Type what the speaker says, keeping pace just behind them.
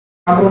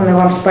Огромное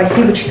вам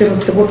спасибо.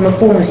 2014 год мы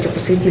полностью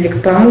посвятили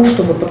к тому,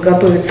 чтобы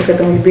подготовиться к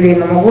этому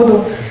юбилейному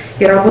году,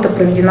 и работа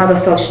проведена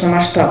достаточно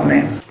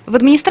масштабная. В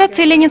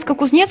администрации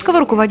Ленинска-Кузнецкого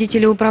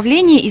руководители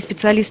управления и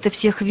специалисты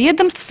всех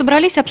ведомств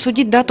собрались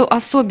обсудить дату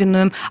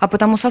особенную, а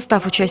потому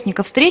состав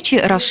участников встречи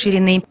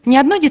расширенный. Ни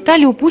одной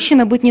детали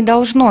упущено быть не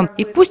должно.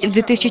 И пусть в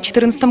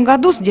 2014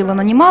 году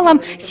сделано немало,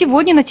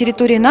 сегодня на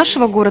территории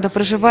нашего города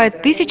проживает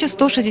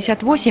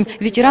 1168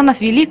 ветеранов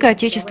Великой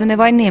Отечественной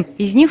войны.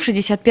 Из них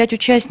 65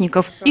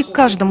 участников. И к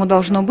каждому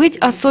должно быть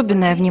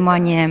особенное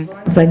внимание.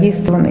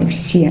 Задействованы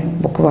все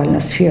буквально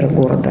сферы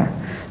города.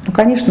 Ну,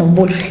 конечно, в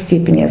большей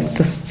степени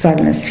это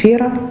социальная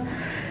сфера,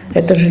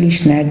 это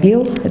жилищный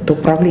отдел, это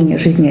управление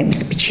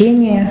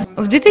жизнеобеспечения.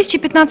 В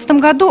 2015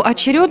 году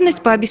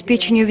очередность по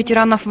обеспечению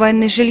ветеранов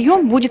войны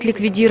жильем будет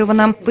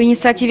ликвидирована. По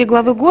инициативе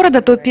главы города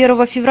то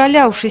 1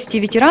 февраля у 6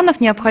 ветеранов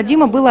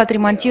необходимо было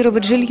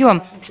отремонтировать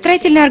жилье.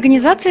 Строительные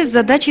организации с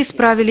задачей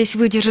справились,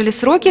 выдержали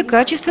сроки,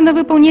 качественно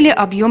выполнили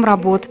объем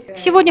работ.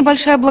 Сегодня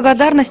большая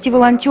благодарность и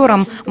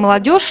волонтерам.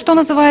 Молодежь, что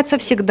называется,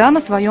 всегда на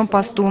своем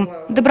посту.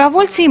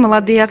 Добровольцы и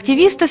молодые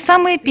активисты –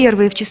 самые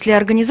первые в числе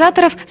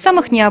организаторов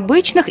самых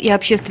необычных и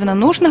общественно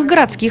нужных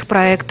городских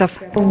проектов.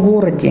 В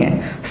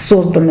городе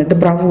созданы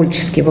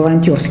добровольческие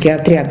волонтерские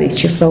отряды из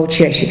числа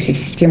учащихся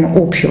системы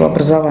общего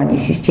образования и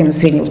системы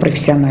среднего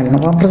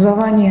профессионального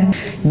образования.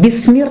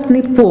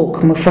 Бессмертный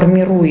полк мы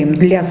формируем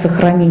для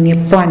сохранения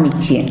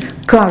памяти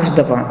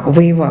каждого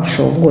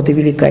воевавшего в годы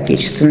Великой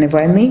Отечественной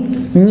войны,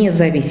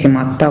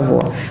 независимо от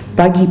того,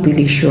 погиб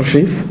или еще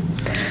жив.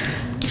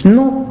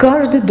 Но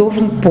каждый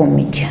должен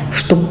помнить,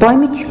 что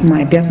память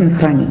мы обязаны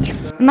хранить.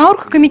 На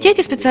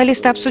оргкомитете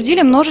специалисты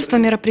обсудили множество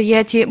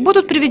мероприятий.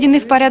 Будут приведены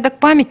в порядок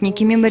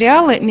памятники,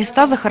 мемориалы,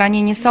 места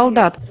захоронений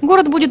солдат.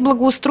 Город будет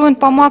благоустроен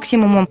по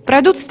максимуму.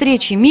 Пройдут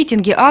встречи,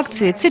 митинги,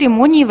 акции,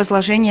 церемонии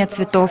возложения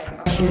цветов.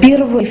 С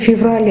 1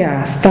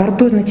 февраля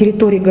стартует на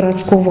территории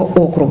городского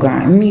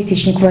округа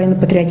месячник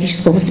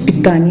военно-патриотического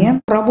воспитания.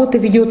 Работа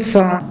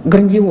ведется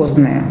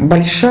грандиозная,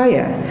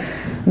 большая.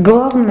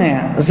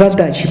 Главная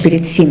задача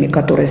перед всеми,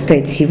 которая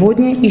стоит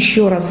сегодня,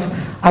 еще раз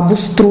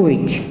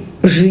обустроить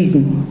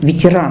жизнь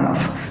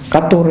ветеранов,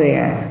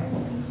 которые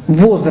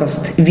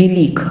возраст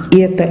велик, и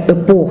это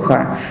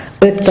эпоха,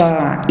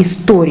 это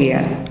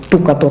история, ту,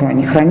 которую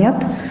они хранят.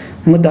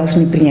 Мы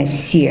должны принять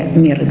все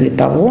меры для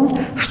того,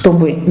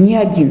 чтобы ни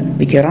один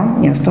ветеран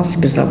не остался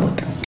без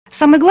заботы.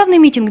 Самый главный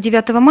митинг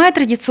 9 мая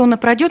традиционно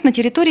пройдет на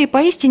территории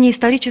поистине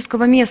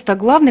исторического места,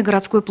 главной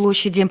городской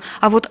площади.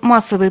 А вот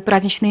массовые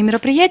праздничные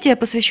мероприятия,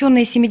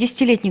 посвященные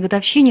 70-летней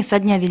годовщине со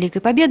дня Великой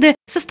Победы,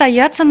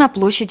 состоятся на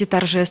площади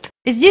торжеств.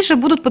 Здесь же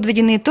будут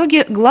подведены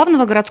итоги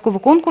главного городского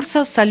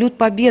конкурса «Салют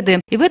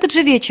Победы». И в этот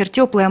же вечер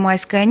теплое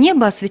майское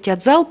небо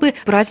осветят залпы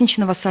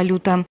праздничного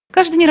салюта.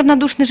 Каждый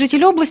неравнодушный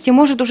житель области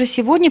может уже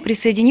сегодня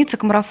присоединиться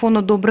к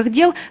марафону добрых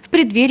дел в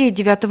преддверии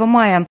 9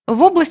 мая.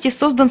 В области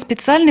создан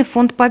специальный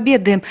фонд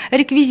Победы.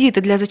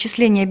 Реквизиты для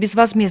зачисления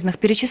безвозмездных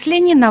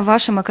перечислений на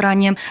вашем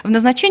экране. В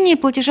назначении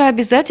платежа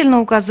обязательно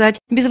указать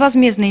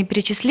безвозмездные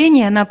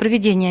перечисления на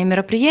проведение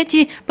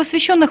мероприятий,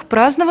 посвященных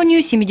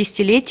празднованию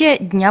 70-летия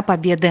Дня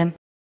Победы.